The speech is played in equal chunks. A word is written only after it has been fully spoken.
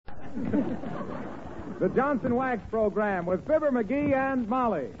The Johnson Wax Program with Fibber McGee and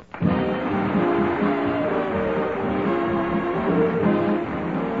Molly.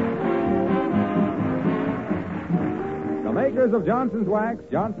 The makers of Johnson's Wax,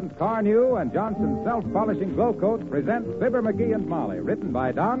 Johnson's Car New, and Johnson's Self-Polishing Glow Coat present Fibber McGee and Molly, written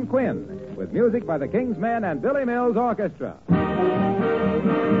by Don Quinn, with music by the King's Men and Billy Mills Orchestra.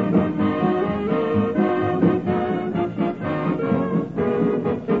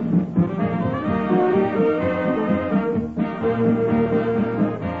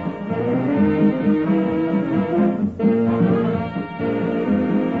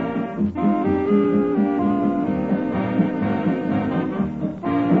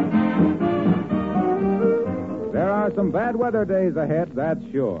 Some bad weather days ahead, that's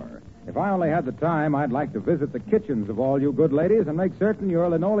sure. If I only had the time, I'd like to visit the kitchens of all you good ladies and make certain your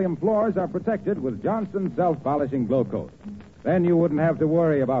linoleum floors are protected with Johnson's Self-Polishing Glow Coat. Then you wouldn't have to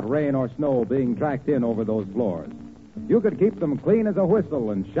worry about rain or snow being tracked in over those floors. You could keep them clean as a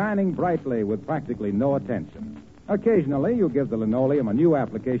whistle and shining brightly with practically no attention. Occasionally, you give the linoleum a new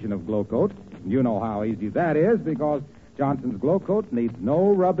application of Glow Coat. You know how easy that is because Johnson's Glow Coat needs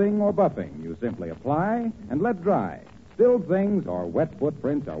no rubbing or buffing. You simply apply and let dry. Spilled things or wet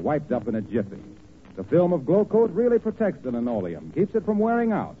footprints are wiped up in a jiffy. The film of Glow Coat really protects the linoleum, keeps it from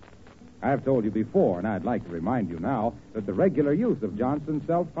wearing out. I've told you before, and I'd like to remind you now, that the regular use of Johnson's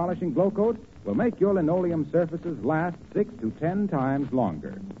Self-Polishing Glow Coat will make your linoleum surfaces last 6 to 10 times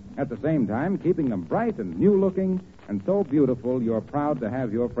longer. At the same time, keeping them bright and new-looking and so beautiful you're proud to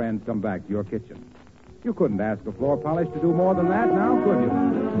have your friends come back to your kitchen. You couldn't ask a floor polish to do more than that now, could you?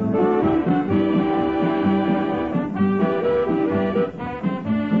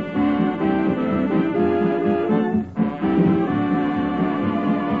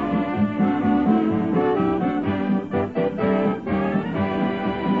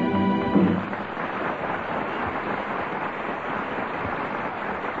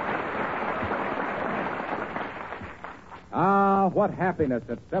 What happiness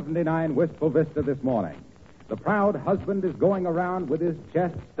at 79 Wistful Vista this morning. The proud husband is going around with his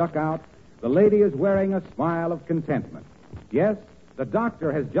chest stuck out. The lady is wearing a smile of contentment. Yes, the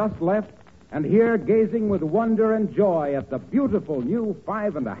doctor has just left, and here, gazing with wonder and joy at the beautiful new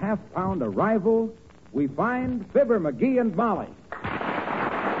 5.5-pound arrival, we find Fibber McGee and Molly.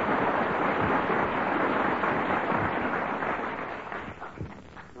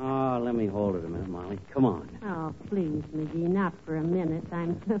 Let me hold it a minute, Molly. Come on. Oh, please, McGee, not for a minute.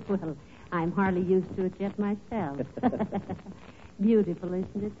 I'm hardly used to it yet myself. Beautiful,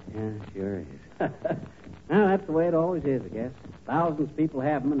 isn't it? Yeah, sure is. Well, that's the way it always is, I guess. Thousands of people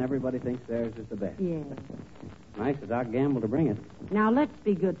have them, and everybody thinks theirs is the best. Yes. Nice of Doc Gamble to bring it. Now, let's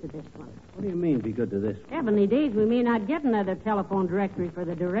be good to this one. What do you mean, be good to this one? Heavenly days, we may not get another telephone directory for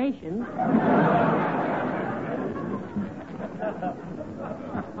the duration.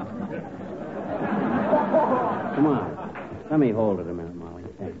 Come on. Let me hold it a minute, Molly.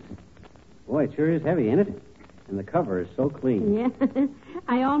 Thanks. Boy, it sure is heavy, ain't it? And the cover is so clean. Yeah.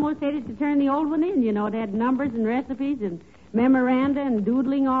 I almost hated to turn the old one in. You know, it had numbers and recipes and memoranda and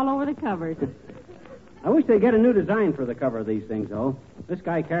doodling all over the covers. I wish they'd get a new design for the cover of these things, though. This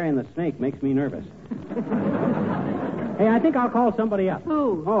guy carrying the snake makes me nervous. Hey, I think I'll call somebody up.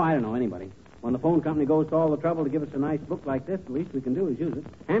 Who? Oh, I don't know, anybody. When the phone company goes to all the trouble to give us a nice book like this, the least we can do is use it.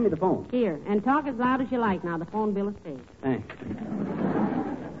 Hand me the phone. Here, and talk as loud as you like now. The phone bill is paid. Thanks.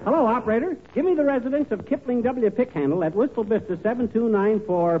 Hello, operator. Give me the residence of Kipling W. Pickhandle at Wistful Vista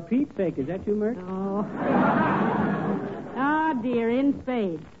 729 Pete's sake. Is that you, Mert? Oh. Oh, dear, in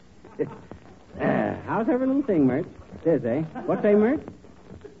spades. How's every little thing, Mert? It is, eh? What say, Mert?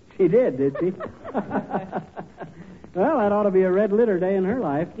 She did she? Well, that ought to be a red litter day in her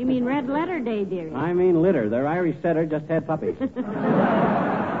life. You mean red letter day, dearie? I mean litter. Their Irish setter just had puppies.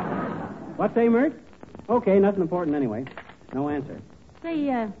 What say, Mert? Okay, nothing important anyway. No answer. Say,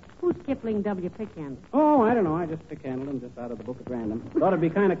 who's Kipling W. Pickhandle? Oh, I don't know. I just pickhandled him just out of the book at random. Thought it'd be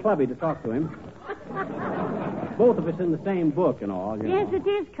kind of clubby to talk to him. Both of us in the same book and all, you Yes, know. it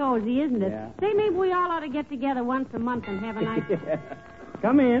is cozy, isn't it? Yeah. Say, maybe we all ought to get together once a month and have a nice... Yeah.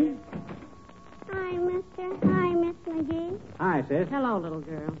 Come in. Hi, mister. Hi, Miss McGee. Hi, sis. Hello, little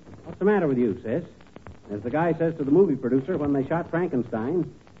girl. What's the matter with you, sis? As the guy says to the movie producer when they shot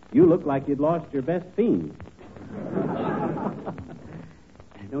Frankenstein, you look like you'd lost your best fiend.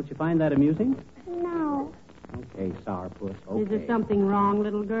 Don't you find that amusing? No. Okay, sourpuss. Okay. Is there something wrong,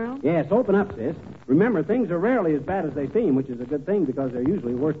 little girl? Yes, open up, sis. Remember, things are rarely as bad as they seem, which is a good thing because they're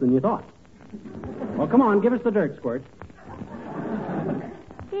usually worse than you thought. Well, come on, give us the dirt, Squirt.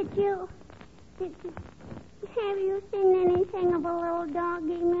 Did you Have you seen anything of a little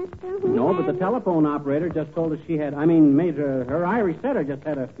doggy, mister? No, but the telephone operator just told us she had, her Irish setter just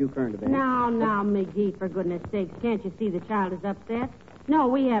had a few current events. Now, McGee, for goodness sakes, can't you see the child is upset? No,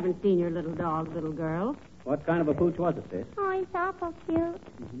 we haven't seen your little dog, little girl. What kind of a pooch was it, sis? Oh, he's awful cute.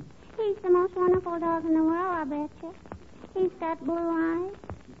 Mm-hmm. He's the most wonderful dog in the world, I bet you. He's got blue eyes.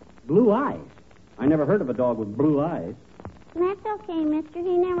 Blue eyes? I never heard of a dog with blue eyes. That's okay, mister.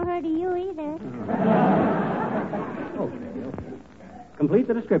 He never heard of you either. Okay. Complete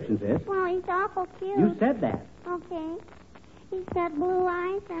the description, sis. Well, he's awful cute. You said that. Okay. He's got blue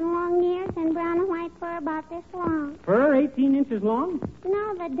eyes and long ears and brown and white fur about this long. Fur 18 inches long?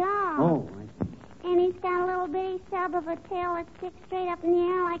 No, the dog. Oh, I see. And he's got a little bitty stub of a tail that sticks straight up in the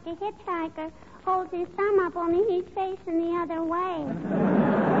air like a hitchhiker. Holds his thumb up, only he's facing the other way.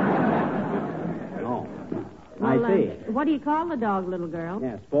 Oh, Well, I see. What do you call the dog, little girl?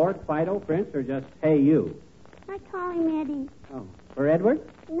 Yeah, Sport, Fido, Prince, or just Hey You? I call him Eddie. Oh, for Edward?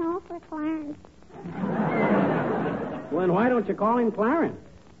 No, for Clarence. Well, then why don't you call him Clarence?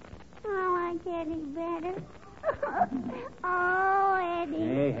 Oh, like Eddie better. Oh, Eddie.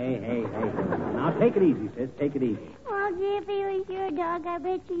 Hey. Now, take it easy, sis. Take it easy. Well, gee, if he was your dog, I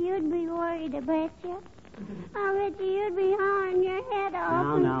bet you'd be worried, I bet you. I bet you'd be hollering your head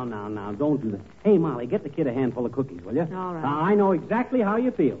off. Now, don't do that. Hey, Molly, get the kid a handful of cookies, will you? All right. Now, I know exactly how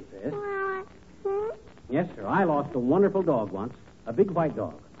you feel, sis. Well, Yes, sir. I lost a wonderful dog once. A big white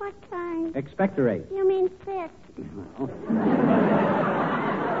dog. what kind? Expectorate. You mean Spitz?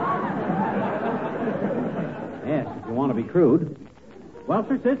 Yes, if you want to be crude. Well,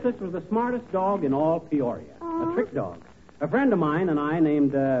 sir, sis, this was the smartest dog in all Peoria. A trick dog. A friend of mine and I,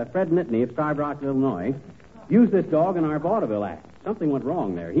 named Fred Nittany of Starved Rock, Illinois, used this dog in our vaudeville act. Something went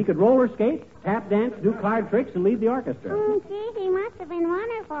wrong there. He could roller skate, tap dance, do card tricks, and lead the orchestra. Oh, gee, he must have been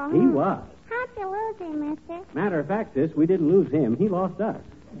wonderful. He was. How'd you lose him, mister? Matter of fact, sis, we didn't lose him. He lost us.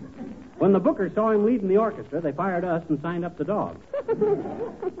 When the bookers saw him leading the orchestra, they fired us and signed up the dog.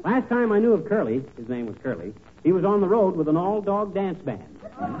 Last time I knew of Curly, his name was Curly, he was on the road with an all-dog dance band.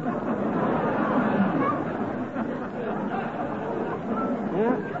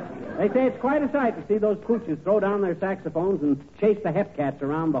 Yeah, they say it's quite a sight to see those pooches throw down their saxophones and chase the hep cats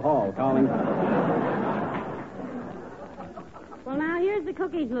around the hall, calling... Well, now, here's the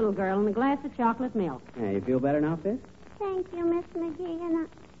cookies, little girl, and a glass of chocolate milk. Yeah, you feel better now, sis? Thank you, Miss McGee. And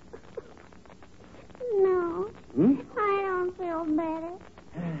No, I don't feel better.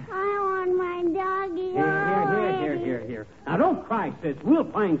 I want my doggy. Here. Now, don't cry, sis. We'll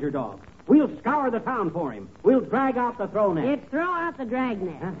find your dog. We'll scour the town for him. We'll drag out the throw net. It's throw out the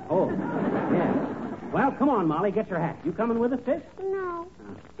dragnet. Huh? Oh, yeah. Well, come on, Molly. Get your hat. You coming with us, sis? No.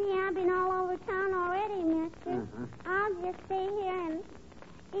 See, I've been all over town already, mister. I'll just stay here and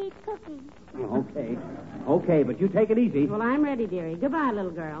eat cookies. Okay, but you take it easy. Well, I'm ready, dearie. Goodbye,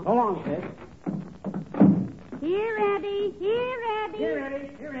 little girl. So long, sis. Here, Eddie. Here,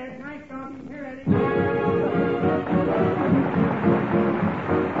 Eddie. Nice doggy. Here, Eddie.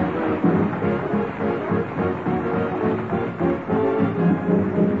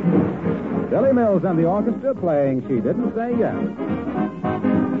 Billy Mills and the orchestra playing She Didn't Say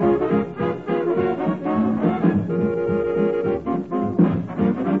Yes.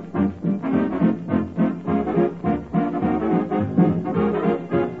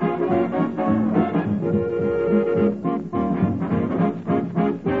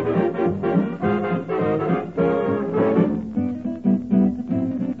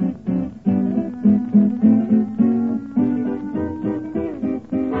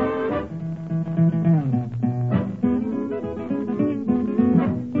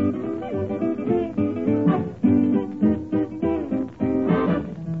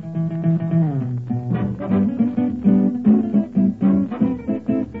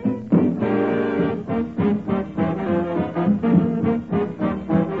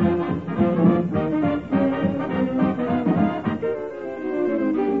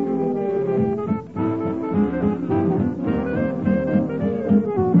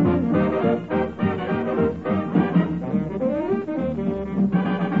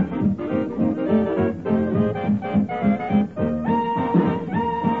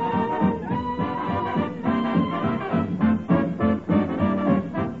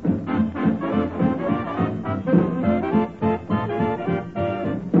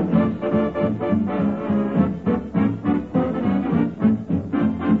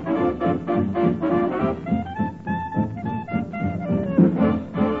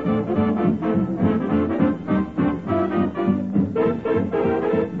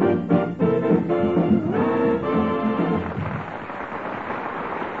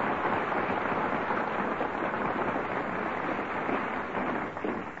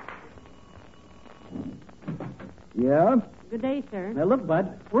 Yeah? Good day, sir. Now, look,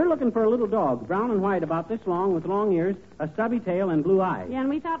 Bud, we're looking for a little dog, brown and white, about this long, with long ears, a stubby tail, and blue eyes. Yeah, and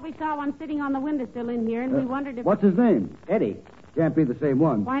we thought we saw one sitting on the windowsill in here, and we wondered if... What's his name? Eddie. Can't be the same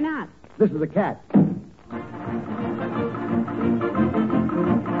one. Why not? This is a cat.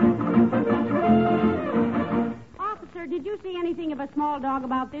 Officer, did you see anything of a small dog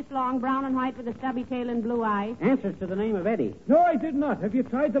about this long, brown and white, with a stubby tail and blue eyes? Answers to the name of Eddie. No, I did not. Have you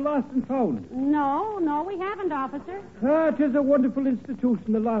tried the Lost and Found? No, we haven't, officer. Ah, it is a wonderful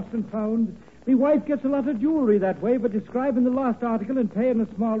institution, the Lost and Found. My wife gets a lot of jewelry that way by describing the lost article and paying a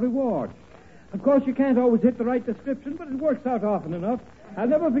small reward. Of course, you can't always hit the right description, but it works out often enough. I'll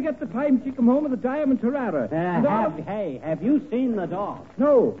never forget the time she come home with a diamond tiara. Have you seen the dog?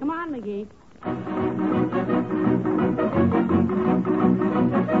 No. Come on, McGee.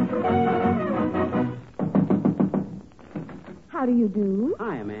 How do you do?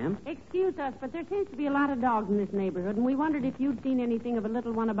 Hi, ma'am. Excuse us, but there seems to be a lot of dogs in this neighborhood, and we wondered if you'd seen anything of a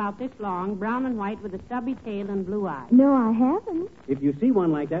little one about this long, brown and white, with a stubby tail and blue eyes. No, I haven't. If you see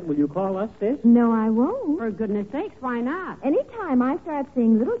one like that, will you call us, sis? No, I won't. For goodness sakes, why not? Anytime I start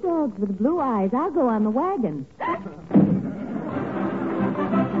seeing little dogs with blue eyes, I'll go on the wagon.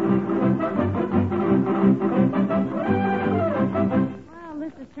 Well,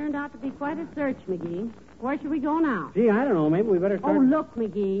 this has turned out to be quite a search, McGee. Where should we go now? Gee, I don't know. Maybe we better start... Oh, look,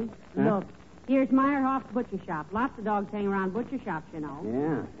 McGee. Huh? Look. Here's Meyerhoff's butcher shop. Lots of dogs hang around butcher shops, you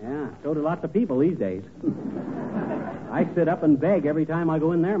know. Yeah. So do lots of people these days. I sit up and beg every time I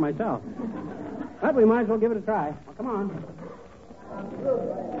go in there myself. But we might as well give it a try. Well, come on.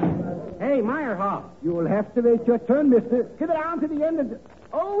 Hey, Meyerhoff. You'll have to wait your turn, mister. Get around to the end of the...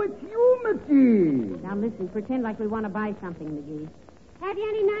 Oh, it's you, McGee. Now, listen, pretend like we want to buy something, McGee. Have you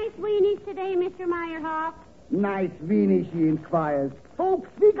any nice weenies today, Mr. Meyerhoff? Nice weenie, she inquires. Folks,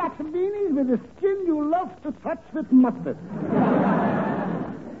 we got some weenies with a skin you love to touch with mustard.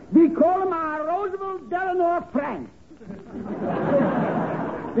 We call them our Roosevelt Delano Franks.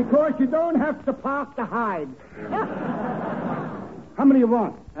 Because you don't have to park the hide. How many you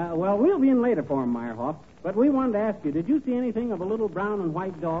want? Well, we'll be in later for him, Meyerhoff. But we wanted to ask you, did you see anything of a little brown and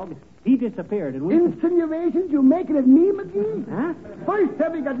white dog? He disappeared, and we... Insinuations you making at me, McGee? Huh? First,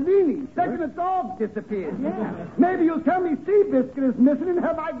 have we got weenies. Second, a dog disappeared. Yeah. Maybe you'll tell me Seabiscuit is missing, and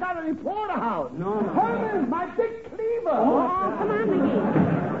have I got any porterhouse? No. Herman, my big cleaver. Oh, come on, McGee.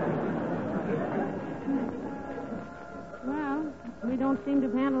 Well, we don't seem to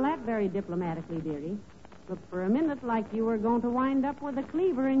have handled that very diplomatically, dearie. Looked for a minute like you were going to wind up with a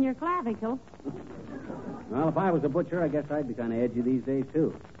cleaver in your clavicle. Well, if I was a butcher, I guess I'd be kind of edgy these days,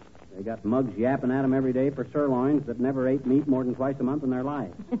 too. They got mugs yapping at them every day for sirloins that never ate meat more than twice a month in their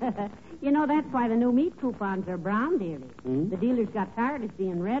lives. You know, that's why the new meat coupons are brown, dearie. Hmm? The dealers got tired of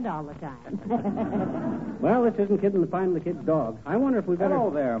seeing red all the time. Well, this isn't kidding to find the kid's dog. I wonder if we better... Hello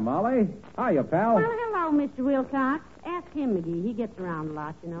there, Molly. Hiya, pal. Well, hello, Mr. Wilcox. Ask him, McGee. He gets around a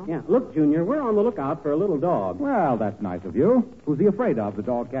lot, you know. Yeah, look, Junior, we're on the lookout for a little dog. Well, that's nice of you. Who's he afraid of, the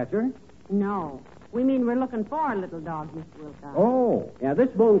dog catcher? No. We mean we're looking for a little dog, Mr. Wilcox. Oh. Yeah, this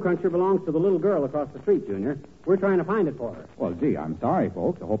bone cruncher belongs to the little girl across the street, Junior. We're trying to find it for her. Well, gee, I'm sorry,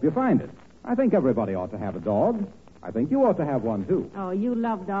 folks. I hope you find it. I think everybody ought to have a dog. I think you ought to have one, too. Oh, you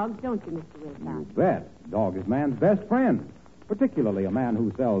love dogs, don't you, Mr. You Wilcox? bet. Dog is man's best friend. Particularly a man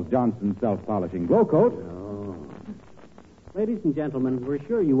who sells Johnson's self-polishing glow coat. Oh. Ladies and gentlemen, we're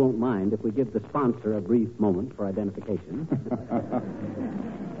sure you won't mind if we give the sponsor a brief moment for identification.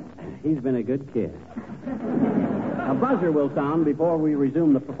 He's been a good kid. A buzzer will sound before we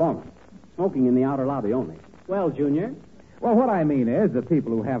resume the performance. Smoking in the outer lobby only. Well, Junior? Well, what I mean is that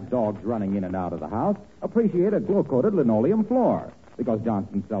people who have dogs running in and out of the house appreciate a glow-coated linoleum floor, because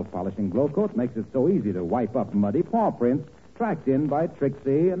Johnson's self-polishing glow coat makes it so easy to wipe up muddy paw prints tracked in by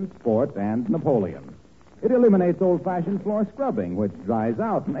Trixie and Sport and Napoleon. It eliminates old-fashioned floor scrubbing, which dries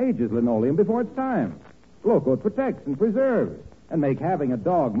out and ages linoleum before its time. Glow coat protects and preserves, and make having a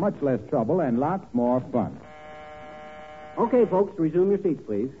dog much less trouble and lots more fun. Okay, folks, resume your seats,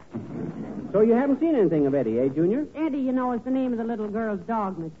 please. So you haven't seen anything of Eddie, eh, Junior? Eddie, you know, is the name of the little girl's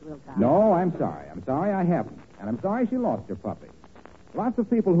dog, Mr. Wilcox. No, I'm sorry. I'm sorry I haven't. And I'm sorry she lost her puppy. Lots of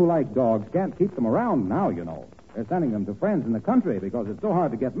people who like dogs can't keep them around now, you know. They're sending them to friends in the country because it's so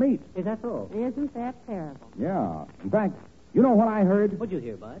hard to get meat. Is that so? Isn't that terrible? Yeah. In fact, you know what I heard? What'd you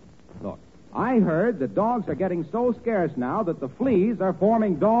hear, Bud? Look, I heard that dogs are getting so scarce now that the fleas are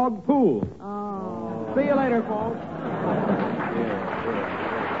forming dog pools. Oh. See you later, folks.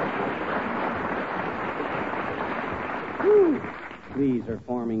 Fleas are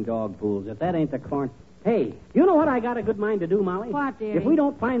forming dog pools. If that ain't the corn... Hey, you know what I got a good mind to do, Molly? What, dearie? If we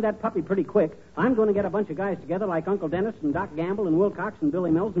don't find that puppy pretty quick, I'm going to get a bunch of guys together like Uncle Dennis and Doc Gamble and Wilcox and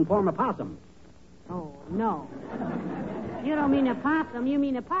Billy Mills and form a possum. Oh, no. You don't mean a possum, you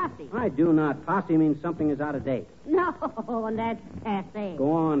mean a posse. I do not. Posse means something is out of date. No, and that's passé.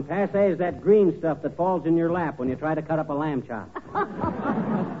 Go on. Passé is that green stuff that falls in your lap when you try to cut up a lamb chop.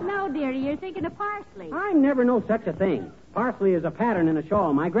 No, dearie, you're thinking of parsley. I never know such a thing. Parsley is a pattern in a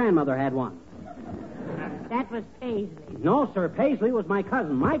shawl. My grandmother had one. That was Paisley. No, sir. Paisley was my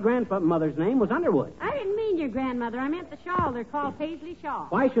cousin. My grandmother's name was Underwood. I didn't mean your grandmother. I meant the shawl. They're called Paisley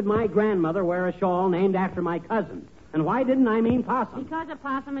shawls. Why should my grandmother wear a shawl named after my cousin? And why didn't I mean possum? Because a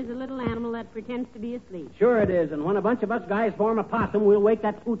possum is a little animal that pretends to be asleep. Sure it is. And when a bunch of us guys form a possum, we'll wake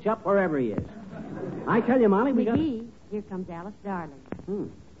that pooch up wherever he is. I tell you, Molly, we got... McGee, here comes Alice Darling.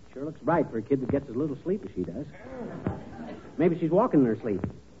 Sure looks bright for a kid that gets as little sleep as she does. Maybe she's walking in her sleep.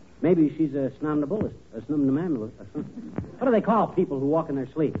 Maybe she's a somnambulist. A somnambulist. What do they call people who walk in their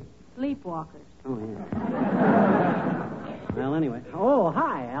sleep? Sleepwalkers. Oh, yeah. Well, anyway. Oh,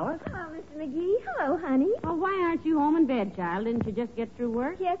 hi, Alice. Hello, Mr. McGee. Hello, honey. Oh, why aren't you home in bed, child? Didn't you just get through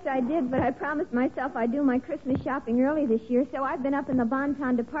work? Yes, I did, but I promised myself I'd do my Christmas shopping early this year, so I've been up in the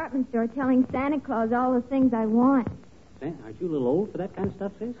Bonton department store telling Santa Claus all the things I want. Aren't you a little old for that kind of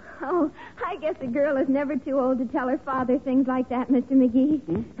stuff, sis? Oh, I guess a girl is never too old to tell her father things like that, Mr.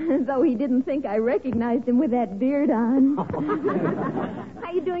 McGee. Though he didn't think I recognized him with that beard on.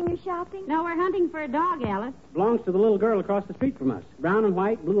 Are you doing your shopping? No, we're hunting for a dog, Alice. Belongs to the little girl across the street from us. Brown and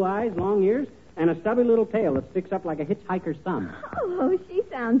white, blue eyes, long ears, and a stubby little tail that sticks up like a hitchhiker's thumb. Oh, she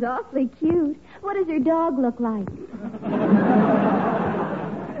sounds awfully cute. What does her dog look like?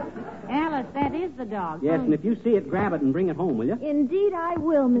 Alice, that is the dog. Yes, and if you see it, grab it and bring it home, will you? Indeed, I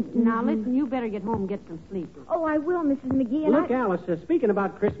will, Mr. Now, McGee. listen, you better get home and get some sleep. Oh, I will, Mrs. McGee. And Look, Alice, speaking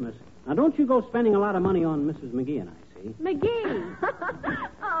about Christmas, now don't you go spending a lot of money on Mrs. McGee and I, see? McGee!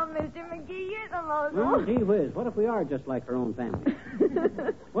 Oh, Mr. McGee, you're the most... Oh, gee whiz, what if we are just like her own family?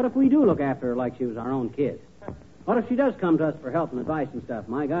 What if we do look after her like she was our own kid? What if she does come to us for help and advice and stuff?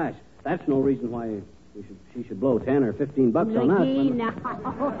 My gosh, that's no reason why she should blow 10 or 15 bucks on us. McGee, now.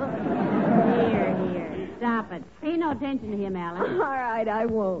 Here. Stop it. Pay no attention to him, Alice. All right, I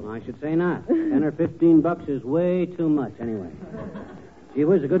won't. I should say not. 10 or 15 bucks is way too much, anyway. Gee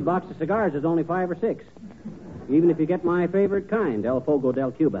whiz, a good box of cigars is only 5 or 6. Even if you get my favorite kind, El Fogo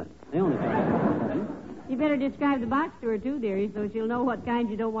del Cuba. They only cost. You better describe the box to her, too, dearie, so she'll know what kind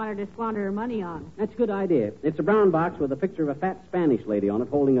you don't want her to squander her money on. That's a good idea. It's a brown box with a picture of a fat Spanish lady on it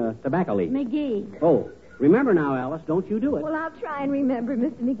holding a tobacco leaf. McGee. Oh, remember now, Alice, don't you do it. Well, I'll try and remember,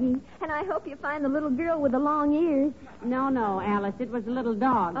 Mr. McGee. And I hope you find the little girl with the long ears. No, Alice. It was a little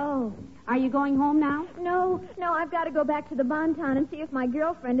dog. Oh. Are you going home now? No, I've got to go back to the Bonton and see if my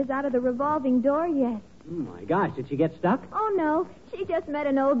girlfriend is out of the revolving door yet. Oh, my gosh, did she get stuck? Oh, no. She just met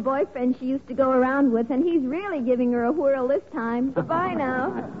an old boyfriend she used to go around with, and he's really giving her a whirl this time. Goodbye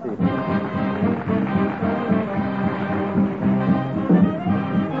now.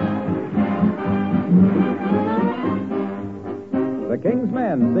 The King's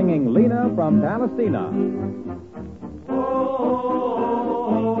Men singing Lena from Palestina.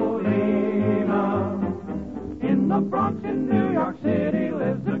 Oh, Lena, in the Bronx in New York City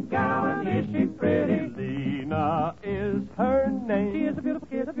lives a gal, and is she pretty? Lena is her name. She is a beautiful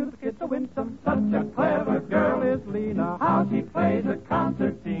kid, so winsome. Such a clever girl is Lena. How she plays a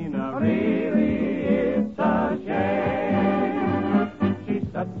concertina, really it's a shame. She's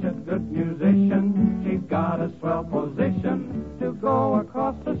such a good musician. She's got a swell position to go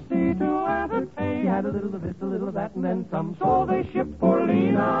across the sea to entertain. She had a little of this, a little of that, and then some. So they shipped poor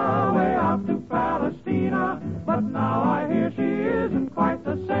Lena way out to Palestina. But now I hear she isn't quite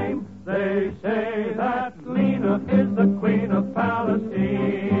the same. They say that Lena is the queen of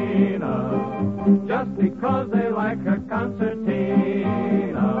Palestina just because they like her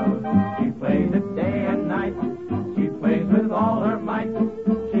concertina. She plays it day and night. She plays with all her might.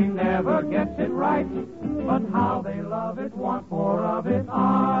 She never gets it right. But how they love it, want more of it.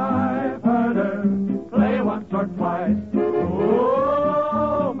 I've heard her play once or twice.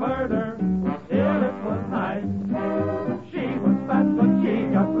 Oh, murder, still it was nice. She was fat, but she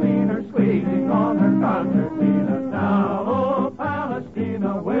got leaner, squeezing on her concertina. Now, oh,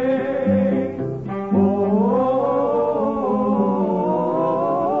 Palestina way.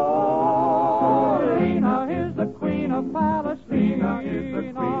 Oh, Lena is the queen of Palestina. Lena is the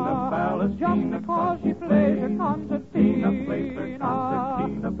queen of Palestina. Just because she plays her concertina, plays her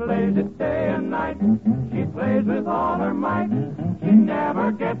concertina, plays it day and night. She plays with all her might. She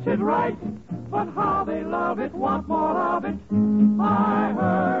never gets it right. But how they love it, want more of it. I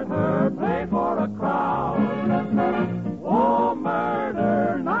heard her play for a crowd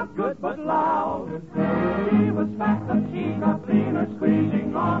but loud. She was fat, but she got leaner,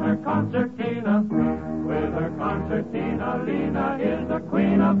 squeezing on her concertina. With her concertina, Lena is the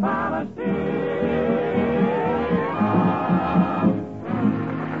queen of Palestine.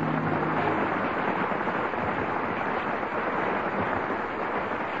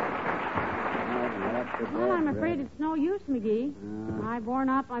 Well, I'm afraid it's no use, McGee. I've worn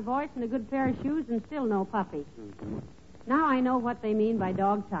out my voice and a good pair of shoes and still no puppy. Now I know what they mean by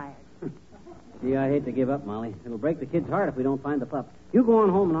dog tired. Gee, I hate to give up, Molly. It'll break the kid's heart if we don't find the pup. You go on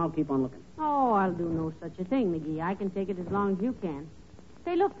home and I'll keep on looking. Oh, I'll do no such a thing, McGee. I can take it as long as you can.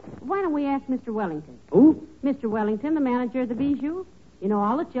 Say, look, why don't we ask Mr. Wellington? Who? Mr. Wellington, the manager of the Bijou. You know,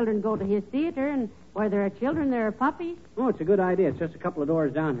 all the children go to his theater, and where there are children, there are puppies. Oh, it's a good idea. It's just a couple of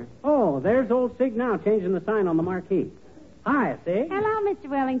doors down here. Oh, there's old Sig now changing the sign on the marquee. Hi, Sig. Hello, Mr.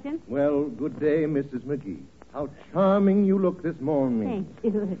 Wellington. Well, good day, Mrs. McGee. How charming you look this morning.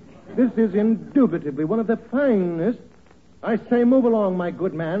 Thank you. This is indubitably one of the finest. I say, move along, my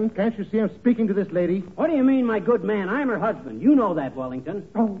good man. Can't you see I'm speaking to this lady? What do you mean, my good man? I'm her husband. You know that, Wellington.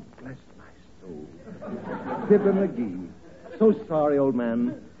 Oh, bless my soul. Fibber McGee. So sorry, old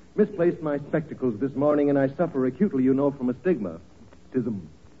man. Misplaced my spectacles this morning, and I suffer acutely, you know, from astigmatism.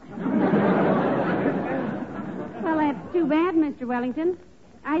 Well, that's too bad, Mr. Wellington.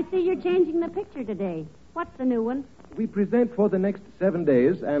 I see you're changing the picture today. What's the new one? We present for the next 7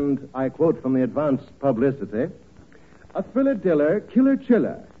 days, and I quote from the advance publicity, a thriller-diller,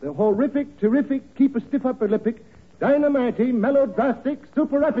 killer-chiller, the horrific, terrific, keep a stiff upper lippic, dynamite-y, melodrastic,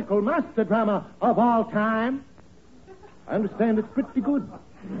 super-epical master drama of all time. I understand it's pretty good.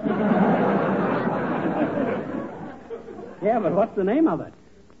 Yeah, but what's the name of it?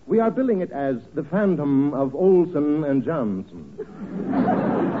 We are billing it as The Phantom of Olson and Johnson.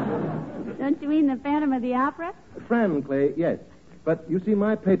 Don't you mean the Phantom of the Opera? Frankly, yes. But you see,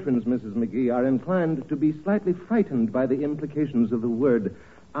 my patrons, Mrs. McGee, are inclined to be slightly frightened by the implications of the word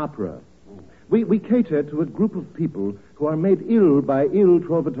opera. We cater to a group of people who are made ill by il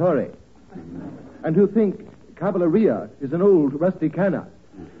trovatore and who think cavalleria is an old rusty canna.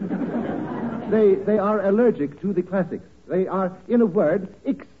 They are allergic to the classics. They are, in a word,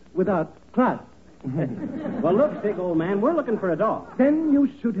 icks without class. Well, look, Sig, old man, we're looking for a dog. Then you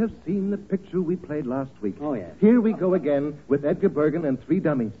should have seen the picture we played last week. Oh, yes. Here we go again with Edgar Bergen and 3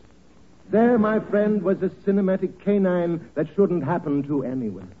 dummies. There, my friend, was a cinematic canine that shouldn't happen to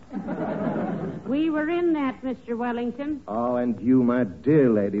anyone. We were in that, Mr. Wellington. Oh, and you, my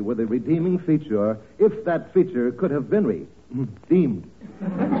dear lady, were the redeeming feature, if that feature could have been redeemed.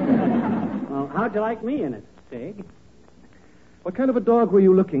 Well, how'd you like me in it, Sig? What kind of a dog were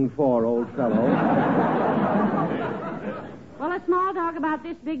you looking for, old fellow? Well, a small dog about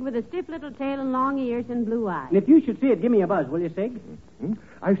this big with a stiff little tail and long ears and blue eyes. And if you should see it, give me a buzz, will you, Sig?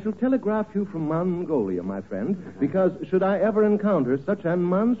 I shall telegraph you from Mongolia, my friend, because should I ever encounter such a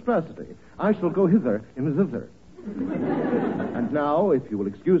monstrosity, I shall go hither in a zither. And now, if you will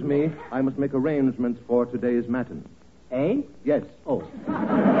excuse me, I must make arrangements for today's matin. Eh? Yes. Oh.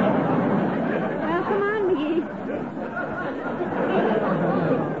 Well, come on, McGee.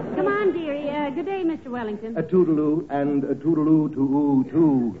 Come on, dearie. Good day, Mr. Wellington. A toodaloo and a toodaloo to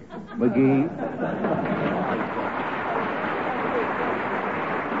too, McGee.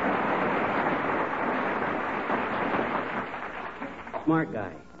 Smart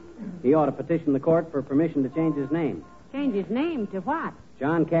guy. He ought to petition the court for permission to change his name. Change his name to what?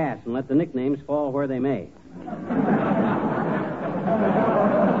 John Cass, and let the nicknames fall where they may.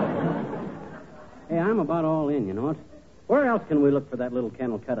 Hey, I'm about all in, you know it. Where else can we look for that little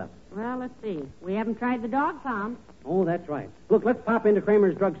kennel cut up? Well, let's see. We haven't tried the dog pound. Oh, that's right. Look, let's pop into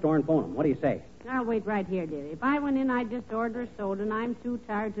Kramer's drugstore and phone him. What do you say? I'll wait right here, dearie. If I went in, I'd just order a soda, and I'm too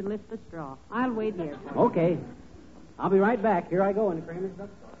tired to lift the straw. I'll wait here. Okay. I'll be right back. Here I go into Kramer's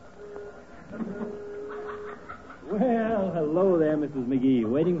drugstore. Well, hello there, Mrs. McGee.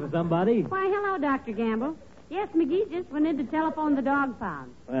 Waiting for somebody? Why, hello, Dr. Gamble. Yes, McGee just went in to telephone the dog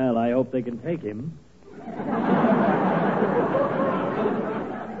pound. Well, I hope they can take him.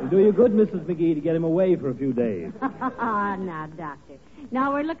 It'll do you good, Mrs. McGee, to get him away for a few days. Now, Doctor.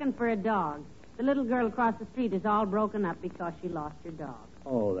 Now, we're looking for a dog. The little girl across the street is all broken up because she lost her dog.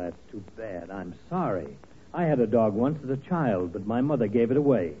 Oh, that's too bad. I'm sorry. I had a dog once as a child, but my mother gave it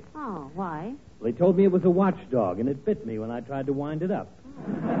away. Oh, why? Well, they told me it was a watchdog, and it bit me when I tried to wind it up.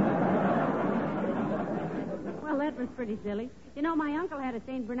 Well, that was pretty silly. You know, my uncle had a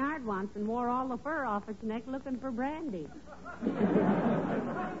St. Bernard once and wore all the fur off its neck looking for brandy.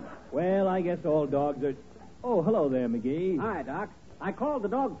 Well, I guess all dogs are... Oh, hello there, McGee. Hi, Doc. I called the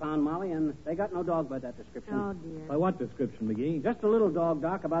dog pound, Molly, and they got no dog by that description. Oh, dear. By what description, McGee? Just a little dog,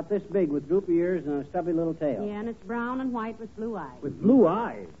 Doc, about this big with droopy ears and a stubby little tail. Yeah, and it's brown and white with blue eyes. With blue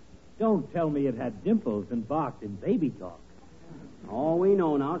eyes. Don't tell me it had dimples and barked in baby talk. All we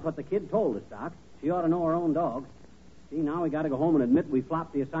know now is what the kid told us, Doc. She ought to know her own dog. See, now we got to go home and admit we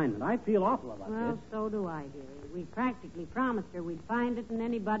flopped the assignment. I feel awful about Well, this. so do I, dearie. We practically promised her we'd find it, and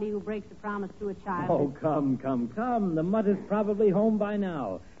anybody who breaks a promise to a child... Oh, come. The mutt is probably home by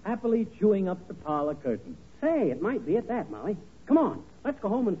now, happily chewing up the parlor curtain. Say, it might be at that, Molly. Come on, let's go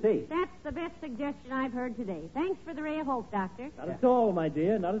home and see. That's the best suggestion I've heard today. Thanks for the ray of hope, Doctor. Not at all, my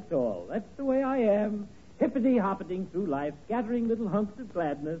dear, not at all. That's the way I am. Hippity-hoppeting through life, scattering little hunks of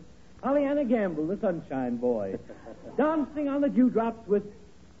gladness. Pollyanna Gamble, the sunshine boy. Dancing on the dewdrops with...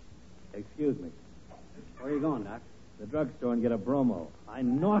 Excuse me. Where are you going, Doc? The drugstore and get a bromo. I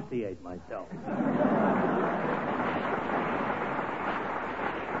nauseate myself.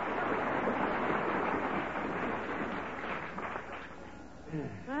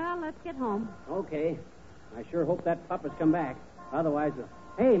 Well, let's get home. Okay. I sure hope that pup has come back. Otherwise...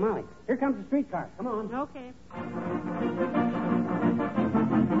 Hey, Molly, here comes the streetcar. Come on. Okay.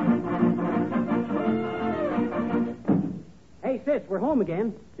 Hey, sis, we're home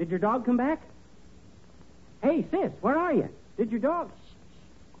again. Did your dog come back? Hey, sis, where are you? Did your dog...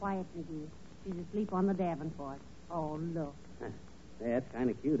 Quiet, McGee. She's asleep on the Davenport. Oh, look. Yeah, that's kind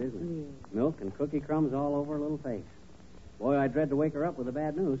of cute, isn't it? Yeah. Milk and cookie crumbs all over her little face. Boy, I dread to wake her up with the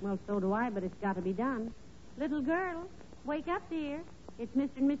bad news. Well, so do I, but it's got to be done. Little girl, wake up, dear. It's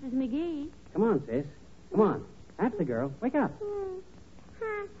Mr. and Mrs. McGee. Come on, sis. Come on. That's the girl. Wake up.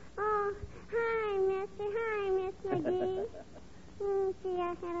 Hi. Oh, hi, Mister. Hi, Miss McGee. See,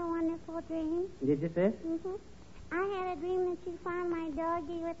 I had a wonderful dream. Did you, sis? Mm-hmm. I had a dream that you found my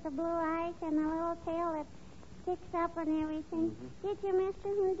doggie with the blue eyes and the little tail that sticks up and everything. Mm-hmm. Did you, Mister?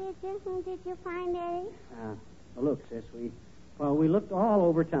 Who did you find, Eddie? Well, look, sis, we looked all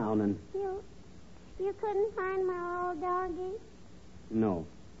over town and... You couldn't find my old doggie? No.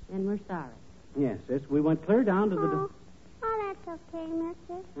 And we're sorry. Yes, sis, we went clear down to the... Oh, that's okay,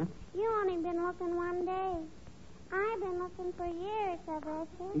 mister. Huh? You only been looking one day. I've been looking for years, I bet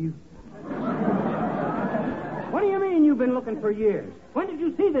you. What do you mean you've been looking for years? When did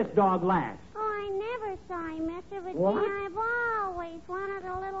you see this dog last? Oh, I never saw him, mister, but What? see, I've always wanted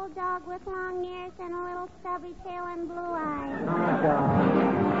a little dog with long ears and a little stubby tail and blue eyes. Oh, God.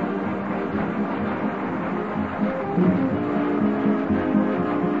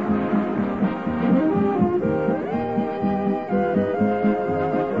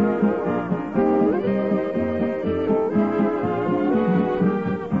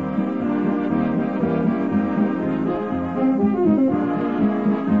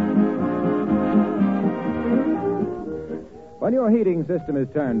 When your heating system is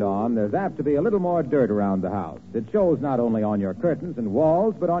turned on, there's apt to be a little more dirt around the house. It shows not only on your curtains and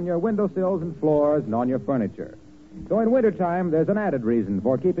walls, but on your windowsills and floors and on your furniture. So in wintertime, there's an added reason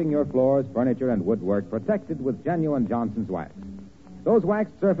for keeping your floors, furniture, and woodwork protected with genuine Johnson's wax. Those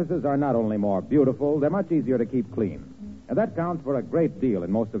waxed surfaces are not only more beautiful, they're much easier to keep clean. And that counts for a great deal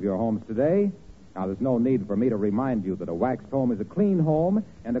in most of your homes today. Now, there's no need for me to remind you that a waxed home is a clean home,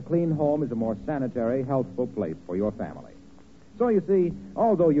 and a clean home is a more sanitary, healthful place for your family. So, you see,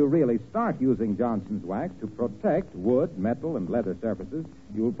 although you really start using Johnson's wax to protect wood, metal, and leather surfaces,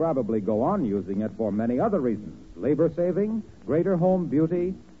 you'll probably go on using it for many other reasons: labor-saving, greater home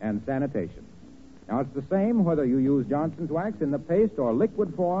beauty, and sanitation. Now, it's the same whether you use Johnson's wax in the paste or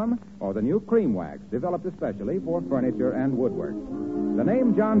liquid form or the new cream wax developed especially for furniture and woodwork. The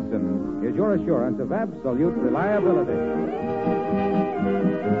name Johnson is your assurance of absolute reliability.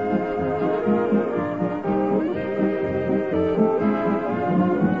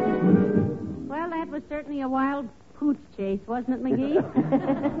 Was certainly a wild pooch chase, wasn't it, McGee?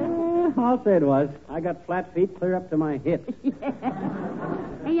 I'll say it was. I got flat feet clear up to my hips. Yeah.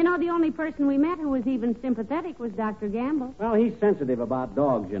 Hey, you know, the only person we met who was even sympathetic was Dr. Gamble. Well, he's sensitive about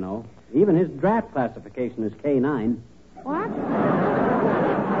dogs, you know. Even his draft classification is K9. What?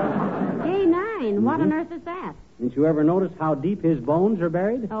 K9? What on earth is that? Didn't you ever notice how deep his bones are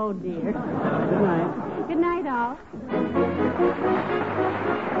buried? Oh, dear. Good night. Good night, all.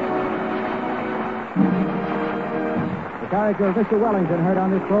 The character of Mr. Wellington heard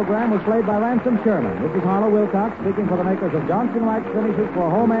on this program was played by Ransom Sherman. This is Harlow Wilcox speaking for the makers of Johnson Wax Finishes for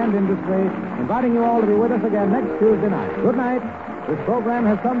Home and Industry, inviting you all to be with us again next Tuesday night. Good night. This program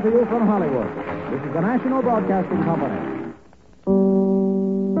has come to you from Hollywood. This is the National Broadcasting Company.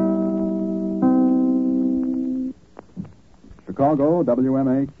 Chicago,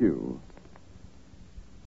 WMAQ.